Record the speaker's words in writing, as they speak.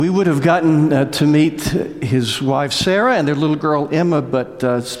We would have gotten to meet his wife, Sarah, and their little girl, Emma,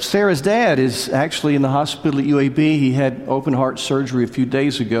 but Sarah's dad is actually in the hospital at UAB. He had open heart surgery a few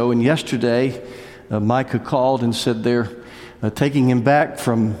days ago, and yesterday, Micah called and said they're taking him back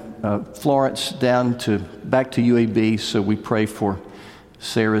from Florence back to UAB, so we pray for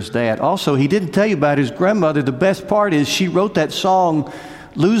Sarah's dad. Also, he didn't tell you about his grandmother. The best part is she wrote that song,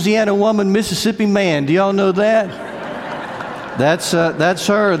 Louisiana Woman, Mississippi Man. Do y'all know that? That's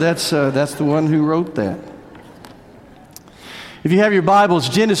her. That's the one who wrote that. If you have your Bibles,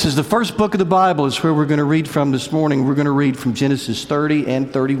 Genesis, the first book of the Bible, is where we're going to read from this morning. We're going to read from Genesis 30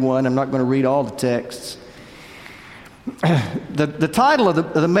 and 31. I'm not going to read all the texts. The title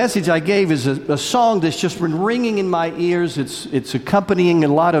of the message I gave is a song that's just been ringing in my ears. It's accompanying a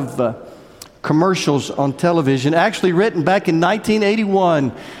lot of commercials on television, actually written back in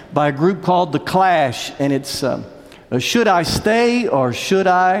 1981 by a group called The Clash, and it's Should I Stay or Should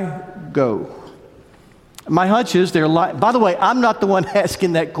I Go? My hunch is by the way, I'm not the one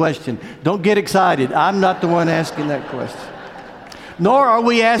asking that question. Don't get excited. I'm not the one asking that question. Nor are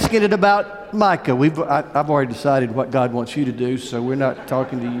we asking it about Micah. I've already decided what God wants you to do, so we're not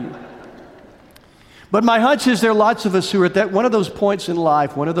talking to you. But my hunch is there are lots of us who are at one of those points in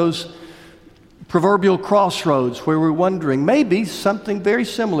life, one of those proverbial crossroads where we're wondering, maybe something very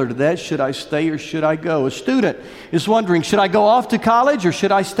similar to that, should I stay or should I go? A student is wondering, should I go off to college or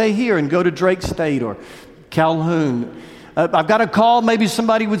should I stay here and go to Drake State or Calhoun? I've got a call, maybe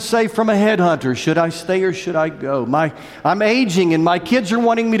somebody would say, from a headhunter. Should I stay or should I go? I'm aging and my kids are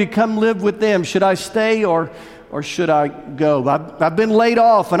wanting me to come live with them. Should I stay or should I go? I've been laid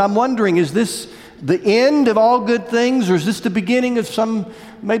off and I'm wondering, is this the end of all good things or is this the beginning of some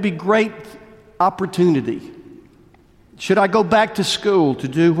maybe great opportunity? Should I go back to school to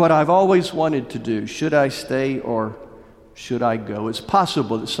do what I've always wanted to do? Should I stay or should I go? It's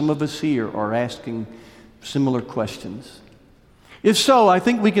possible that some of us here are asking similar questions. If so, I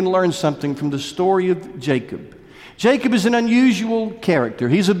think we can learn something from the story of Jacob. Jacob is an unusual character.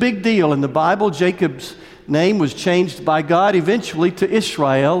 He's a big deal in the Bible. Jacob's name was changed by God eventually to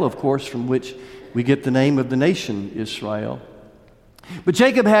Israel, of course, from which we get the name of the nation Israel. But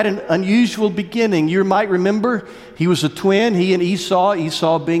Jacob had an unusual beginning. You might remember he was a twin, he and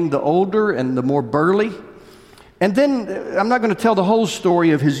Esau being the older and the more burly. And then, I'm not going to tell the whole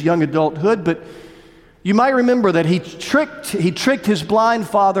story of his young adulthood, but you might remember that he tricked his blind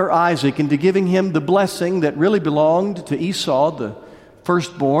father Isaac into giving him the blessing that really belonged to Esau, the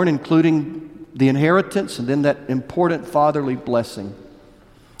firstborn, including the inheritance and then that important fatherly blessing.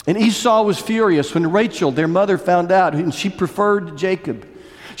 And Esau was furious when Rachel, their mother, found out, and she preferred Jacob.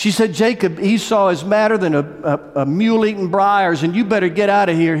 She said, Jacob, Esau is madder than a mule eating briars, and you better get out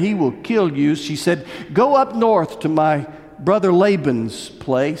of here. He will kill you. She said, go up north to my brother Laban's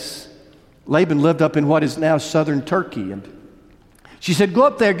place. Laban lived up in what is now southern Turkey. And she said, go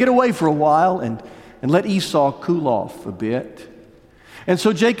up there, get away for a while, and let Esau cool off a bit. And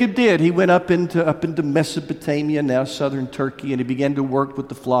so Jacob did. He went up into Mesopotamia, now southern Turkey, and he began to work with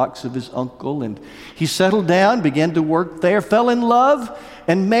the flocks of his uncle. And he settled down, began to work there, fell in love,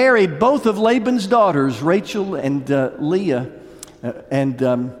 and married both of Laban's daughters, Rachel and Leah. And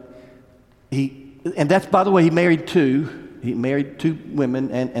that's, by the way, he married two. He married two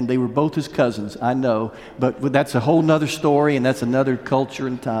women, and they were both his cousins, I know. But that's a whole nother story, and that's another culture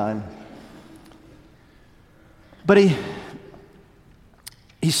and time. But he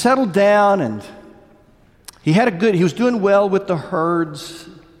settled down, and he was doing well with the herds.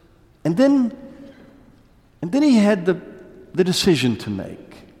 And then he had the decision to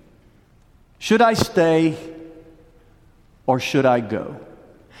make. Should I stay or should I go?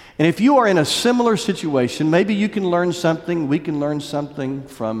 And if you are in a similar situation, maybe you can learn something, we can learn something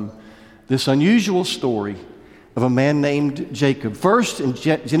from this unusual story of a man named Jacob. First, in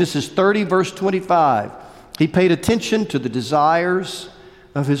Genesis 30, verse 25, he paid attention to the desires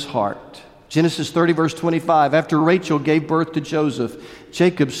of his heart. Genesis 30, verse 25, after Rachel gave birth to Joseph,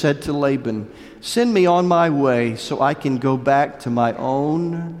 Jacob said to Laban, send me on my way so I can go back to my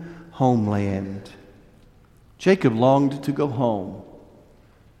own homeland. Jacob longed to go home.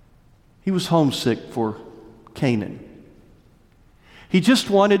 He was homesick for Canaan. He just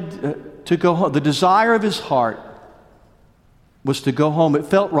wanted to go home. The desire of his heart was to go home. It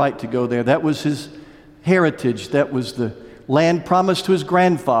felt right to go there. That was his heritage. That was the land promised to his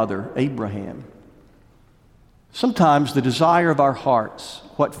grandfather, Abraham. Sometimes the desire of our hearts,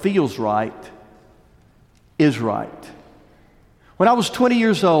 what feels right, is right. When I was 20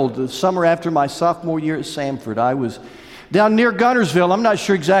 years old, the summer after my sophomore year at Samford, I was Down near Guntersville, I'm not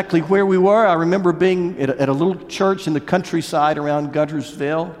sure exactly where we were. I remember being at a little church in the countryside around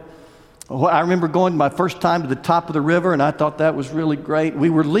Guntersville. I remember going my first time to the top of the river, and I thought that was really great. We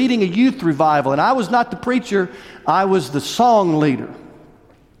were leading a youth revival, and I was not the preacher. I was the song leader.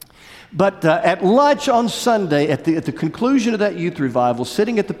 But at lunch on Sunday, at the conclusion of that youth revival,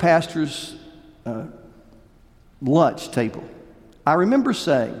 sitting at the pastor's lunch table, I remember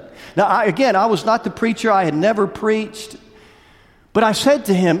saying, now, I was not the preacher. I had never preached. But I said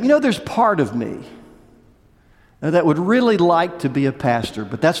to him, there's part of me that would really like to be a pastor,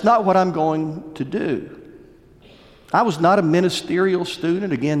 but that's not what I'm going to do. I was not a ministerial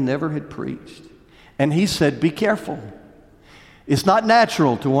student, again, never had preached. And he said, be careful. It's not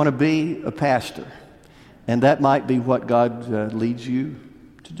natural to want to be a pastor, and that might be what God leads you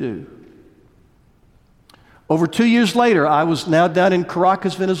to do. Over 2 years later, I was now down in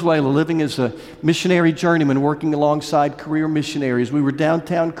Caracas, Venezuela, living as a missionary journeyman, working alongside career missionaries. We were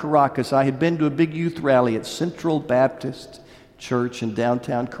downtown Caracas. I had been to a big youth rally at Central Baptist Church in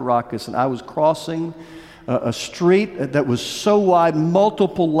downtown Caracas, and I was crossing a street that was so wide,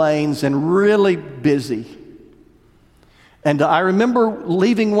 multiple lanes, and really busy. And I remember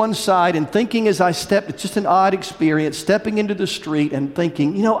leaving one side and thinking as I stepped, it's just an odd experience, stepping into the street and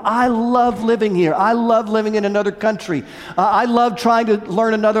thinking, I love living here. I love living in another country. I love trying to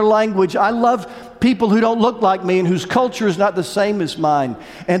learn another language. I love people who don't look like me and whose culture is not the same as mine.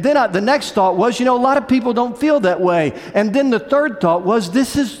 And then the next thought was, a lot of people don't feel that way. And then the third thought was,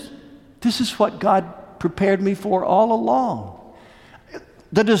 this is what God prepared me for all along.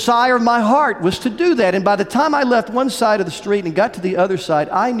 The desire of my heart was to do that. And by the time I left one side of the street and got to the other side,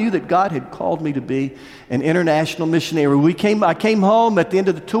 I knew that God had called me to be an international missionary. I came home at the end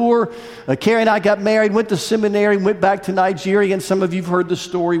of the tour. Carrie and I got married, went to seminary, went back to Nigeria. And some of you have heard the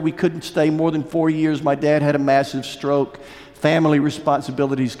story. We couldn't stay more than 4 years. My dad had a massive stroke. Family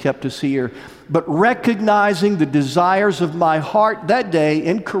responsibilities kept us here. But recognizing the desires of my heart that day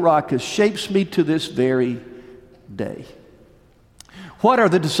in Caracas shapes me to this very day. What are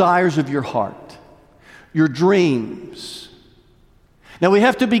the desires of your heart? Your dreams? Now we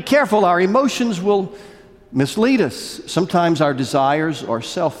have to be careful. Our emotions will mislead us. Sometimes our desires are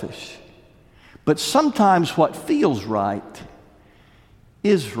selfish. But sometimes what feels right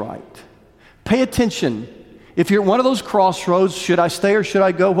is right. Pay attention. If you're at one of those crossroads, should I stay or should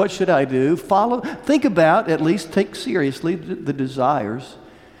I go? What should I do? Think about, at least take seriously the desires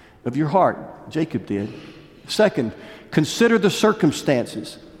of your heart. Jacob did. Second, consider the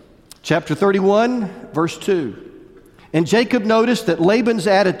circumstances. Chapter 31, verse 2. And Jacob noticed that Laban's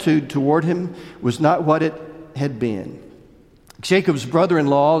attitude toward him was not what it had been. Jacob's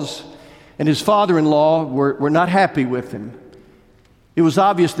brother-in-laws and his father-in-law were not happy with him. It was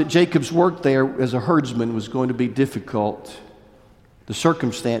obvious that Jacob's work there as a herdsman was going to be difficult. The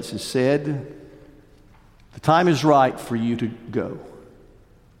circumstances said, the time is right for you to go.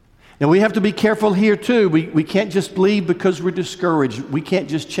 Now, we have to be careful here, too. We can't just leave because we're discouraged. We can't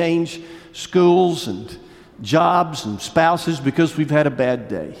just change schools and jobs and spouses because we've had a bad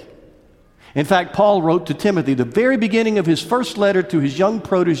day. In fact, Paul wrote to Timothy, the very beginning of his first letter to his young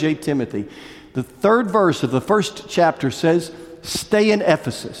protege, Timothy, the third verse of the first chapter says, stay in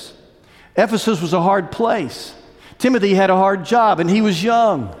Ephesus. Ephesus was a hard place. Timothy had a hard job, and he was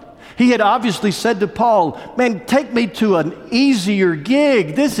young. He had obviously said to Paul, man, take me to an easier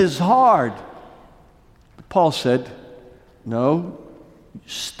gig. This is hard. But Paul said, no,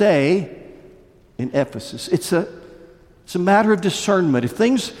 stay in Ephesus. It's a matter of discernment.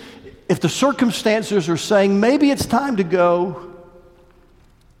 If the circumstances are saying maybe it's time to go,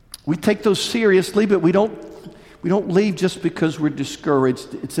 we take those seriously, but we don't leave just because we're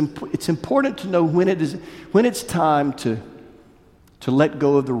discouraged. It's important to know when it's time to let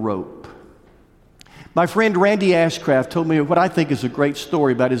go of the rope. My friend Randy Ashcraft told me what I think is a great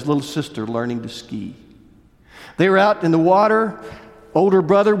story about his little sister learning to ski. They were out in the water. Older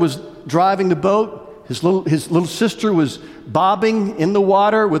brother was driving the boat. His little sister was bobbing in the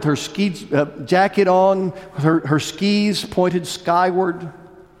water with her ski jacket on, her skis pointed skyward.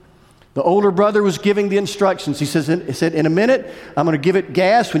 The older brother was giving the instructions. He said, in a minute, I'm going to give it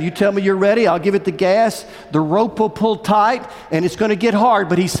gas. When you tell me you're ready, I'll give it the gas. The rope will pull tight, and it's going to get hard.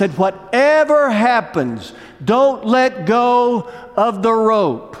 But he said, whatever happens, don't let go of the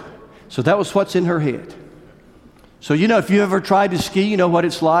rope. So that was what's in her head. So, if you ever tried to ski, you know what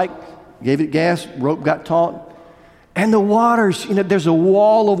it's like. Gave it gas, rope got taut. And the waters, there's a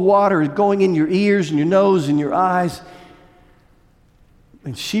wall of water going in your ears and your nose and your eyes.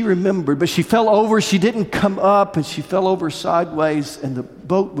 And she remembered, but she fell over. She didn't come up, and she fell over sideways, and the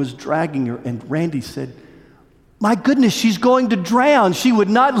boat was dragging her. And Randy said, My goodness, she's going to drown. She would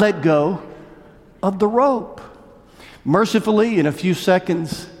not let go of the rope. Mercifully, in a few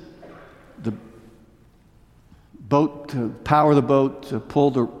seconds, the boat, to power the boat, to pull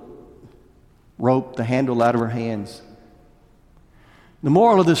the rope, the handle out of her hands. The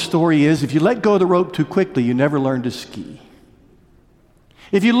moral of this story is, if you let go of the rope too quickly, you never learn to ski.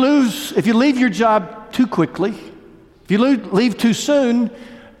 If you leave your job too quickly, if you leave too soon,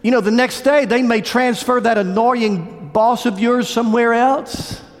 the next day they may transfer that annoying boss of yours somewhere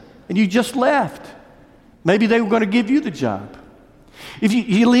else, and you just left. Maybe they were going to give you the job. If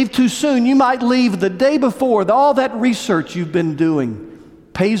you leave too soon, you might leave the day before. All that research you've been doing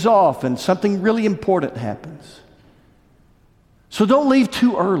pays off and something really important happens. So don't leave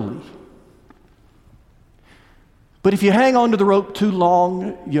too early. But if you hang on to the rope too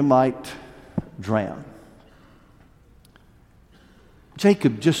long, you might drown.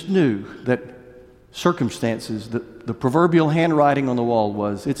 Jacob just knew that circumstances, the proverbial handwriting on the wall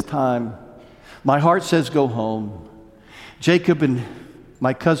was, it's time. My heart says go home. Jacob and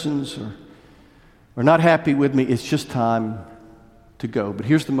my cousins are not happy with me. It's just time to go. But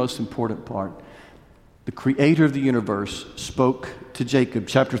here's the most important part. The Creator of the universe spoke to Jacob.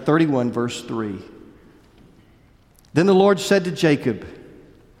 Chapter 31, verse 3. Then the Lord said to Jacob,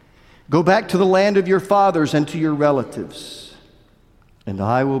 go back to the land of your fathers and to your relatives, and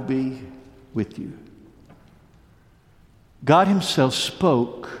I will be with you. God himself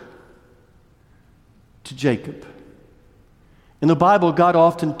spoke to Jacob. In the Bible, God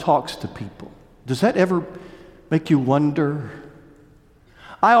often talks to people. Does that ever make you wonder?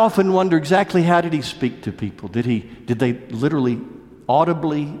 I often wonder exactly how did he speak to people? Did they literally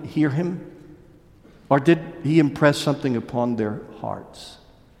audibly hear him? Or did he impress something upon their hearts?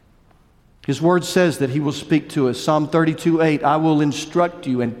 His word says that he will speak to us. Psalm 32:8, I will instruct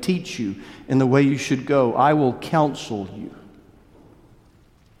you and teach you in the way you should go. I will counsel you.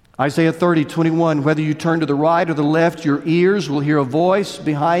 Isaiah 30:21, whether you turn to the right or the left, your ears will hear a voice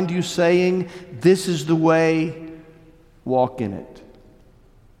behind you saying, this is the way, walk in it.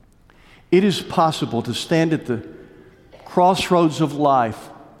 It is possible to stand at the crossroads of life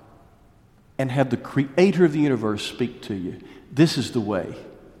and have the Creator of the universe speak to you. This is the way.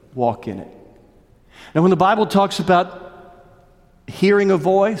 Walk in it. Now, when the Bible talks about hearing a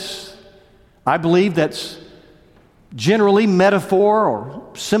voice, I believe that's generally metaphor or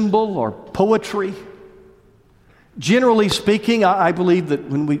symbol or poetry. Generally speaking, I believe that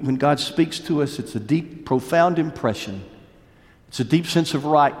when God speaks to us, it's a deep, profound impression. It's a deep sense of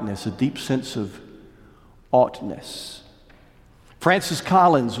rightness, a deep sense of oughtness. Francis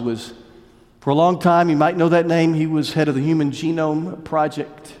Collins was, for a long time, you might know that name, he was head of the Human Genome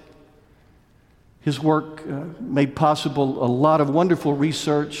Project. His work made possible a lot of wonderful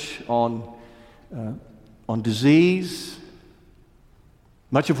research on disease.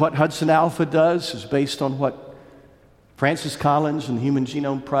 Much of what Hudson Alpha does is based on what Francis Collins and the Human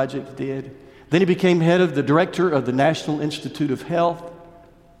Genome Project did. Then he became head of the director of the National Institute of Health.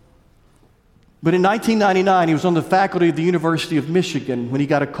 But in 1999, he was on the faculty of the University of Michigan when he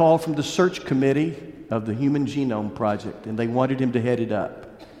got a call from the search committee of the Human Genome Project, and they wanted him to head it up.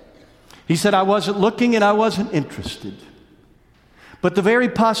 He said, I wasn't looking and I wasn't interested. But the very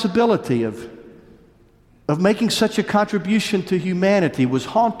possibility of making such a contribution to humanity was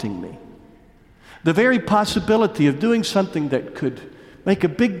haunting me. The very possibility of doing something that could make a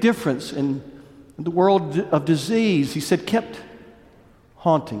big difference in the world of disease, he said, kept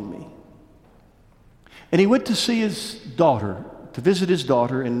haunting me. And he went to see his daughter, to visit his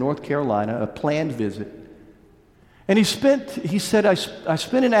daughter in North Carolina, a planned visit. And he said, I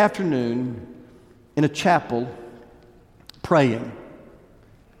spent an afternoon in a chapel praying.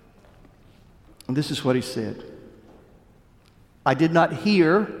 And this is what he said. I did not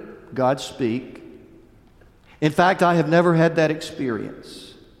hear God speak. In fact, I have never had that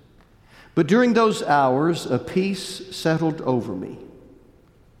experience. But during those hours, a peace settled over me.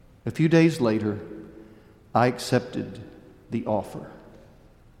 A few days later, I accepted the offer.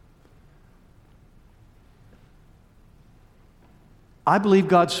 I believe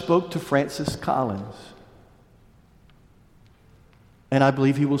God spoke to Francis Collins. And I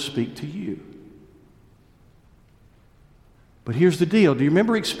believe he will speak to you. But here's the deal. Do you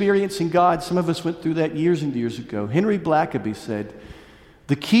remember experiencing God? Some of us went through that years and years ago. Henry Blackaby said,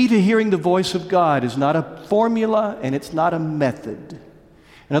 the key to hearing the voice of God is not a formula and it's not a method.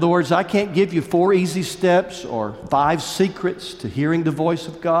 In other words, I can't give you 4 easy steps or 5 secrets to hearing the voice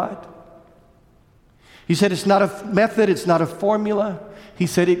of God. He said it's not a method, it's not a formula. He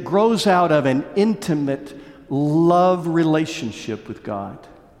said it grows out of an intimate love relationship with God.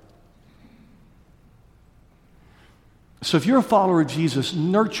 So if you're a follower of Jesus,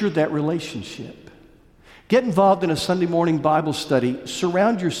 nurture that relationship. Get involved in a Sunday morning Bible study.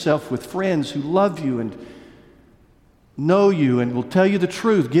 Surround yourself with friends who love you and know you and will tell you the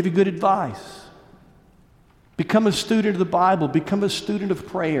truth, give you good advice. Become a student of the Bible. Become a student of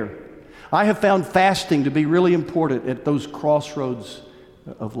prayer. I have found fasting to be really important at those crossroads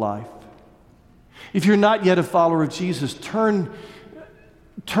of life. If you're not yet a follower of Jesus, turn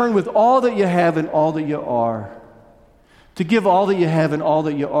with all that you have and all that you are. To give all that you have and all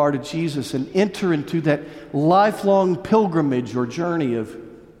that you are to Jesus and enter into that lifelong pilgrimage or journey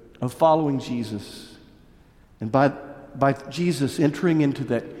of following Jesus. And by Jesus entering into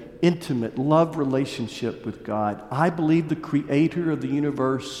that intimate love relationship with God, I believe the Creator of the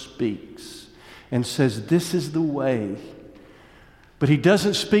universe speaks and says, this is the way. But He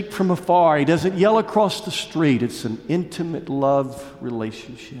doesn't speak from afar. He doesn't yell across the street. It's an intimate love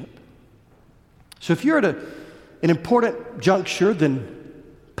relationship. So if you're at an important juncture, then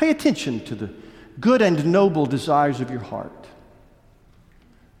pay attention to the good and noble desires of your heart.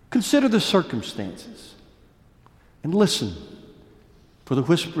 Consider the circumstances and listen for the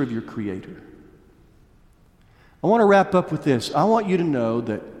whisper of your Creator. I want to wrap up with this. I want you to know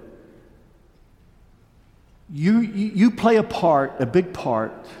that you play a big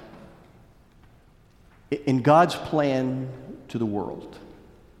part in God's plan to the world.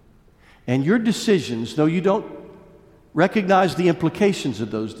 And your decisions, though you don't recognize the implications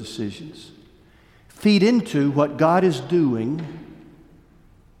of those decisions, feed into what God is doing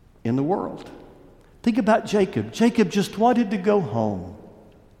in the world. Think about Jacob. Jacob just wanted to go home.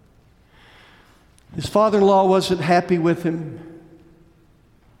 His father-in-law wasn't happy with him.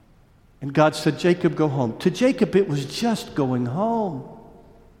 And God said, Jacob, go home. To Jacob, it was just going home.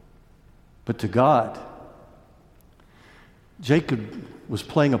 But to God, Jacob was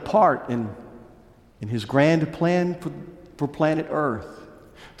playing a part in His grand plan for planet Earth.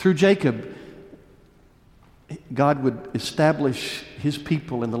 Through Jacob, God would establish His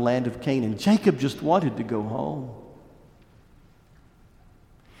people in the land of Canaan. Jacob just wanted to go home.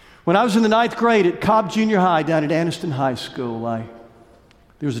 When I was in the 9th grade at Cobb Junior High down at Anniston High School,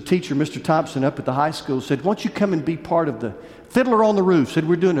 there was a teacher, Mr. Thompson, up at the high school, said, why don't you come and be part of the Fiddler on the Roof? Said,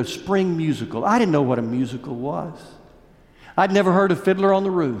 we're doing a spring musical. I didn't know what a musical was. I'd never heard of Fiddler on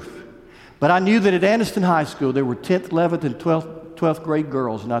the Roof. But I knew that at Anniston High School there were 10th, 11th, and 12th grade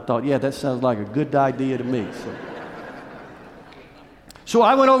girls. And I thought, yeah, that sounds like a good idea to me. So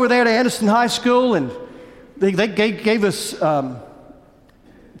I went over there to Anniston High School, and they gave us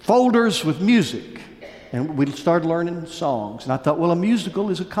folders with music. And we started learning songs. And I thought, well, a musical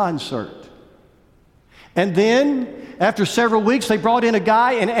is a concert. And then, after several weeks, they brought in a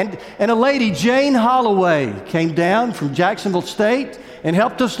guy, and a lady, Jane Holloway, came down from Jacksonville State and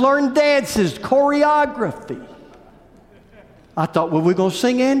helped us learn dances, choreography. I thought, well, we're going to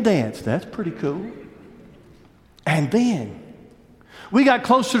sing and dance. That's pretty cool. And then we got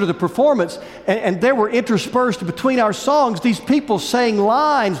closer to the performance, and there were interspersed between our songs these people saying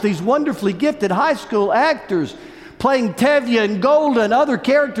lines, these wonderfully gifted high school actors playing Tevye and Golda and other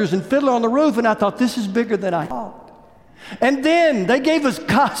characters in Fiddler on the Roof, and I thought, this is bigger than I thought. And then they gave us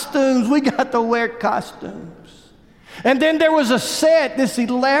costumes. We got to wear costumes. And then there was a set, this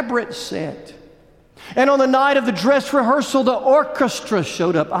elaborate set. And on the night of the dress rehearsal, the orchestra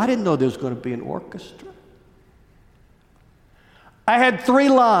showed up. I didn't know there was going to be an orchestra. I had 3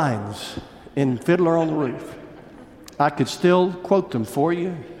 lines in Fiddler on the Roof. I could still quote them for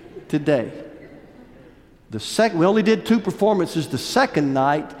you today. We only did 2 performances. The second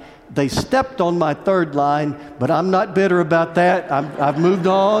night, they stepped on my 3rd line, but I'm not bitter about that. I've moved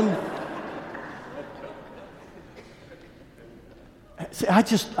on. See,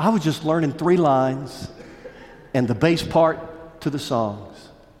 I was just learning 3 lines and the bass part to the songs.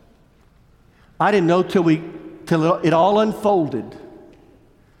 I didn't know till it all unfolded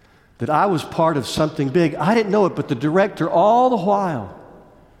that I was part of something big. I didn't know it, but the director all the while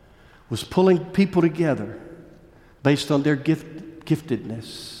was pulling people together based on their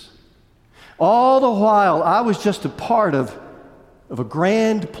giftedness. All the while, I was just a part of a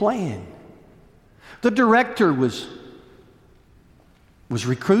grand plan. The director was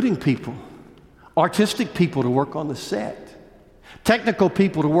recruiting people, artistic people to work on the set, technical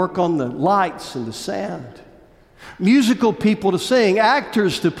people to work on the lights and the sound, musical people to sing,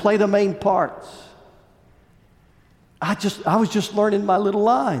 actors to play the main parts. I was just learning my little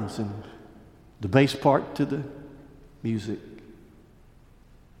lines and the bass part to the music.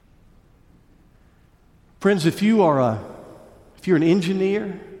 Friends, if you're an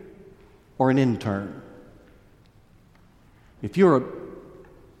engineer or an intern, if you're a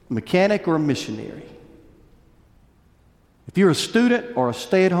mechanic or a missionary, If you're a student or a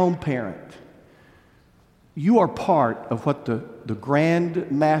stay-at-home parent, you are part of what the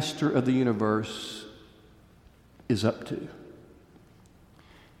grand master of the universe is up to.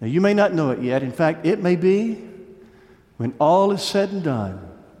 Now, you may not know it yet. In fact, it may be when all is said and done.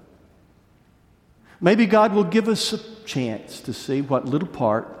 Maybe God will give us a chance to see what little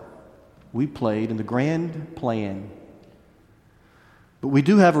part we played in the grand plan. But we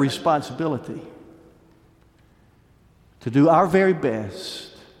do have a responsibility to do our very best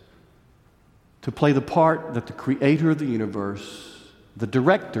to play the part that the creator of the universe, the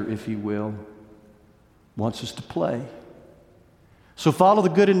director, if you will, wants us to play. So follow the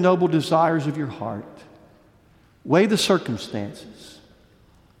good and noble desires of your heart. Weigh the circumstances.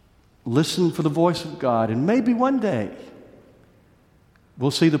 Listen for the voice of God. And maybe one day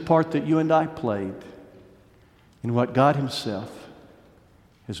we'll see the part that you and I played in what God Himself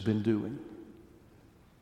has been doing.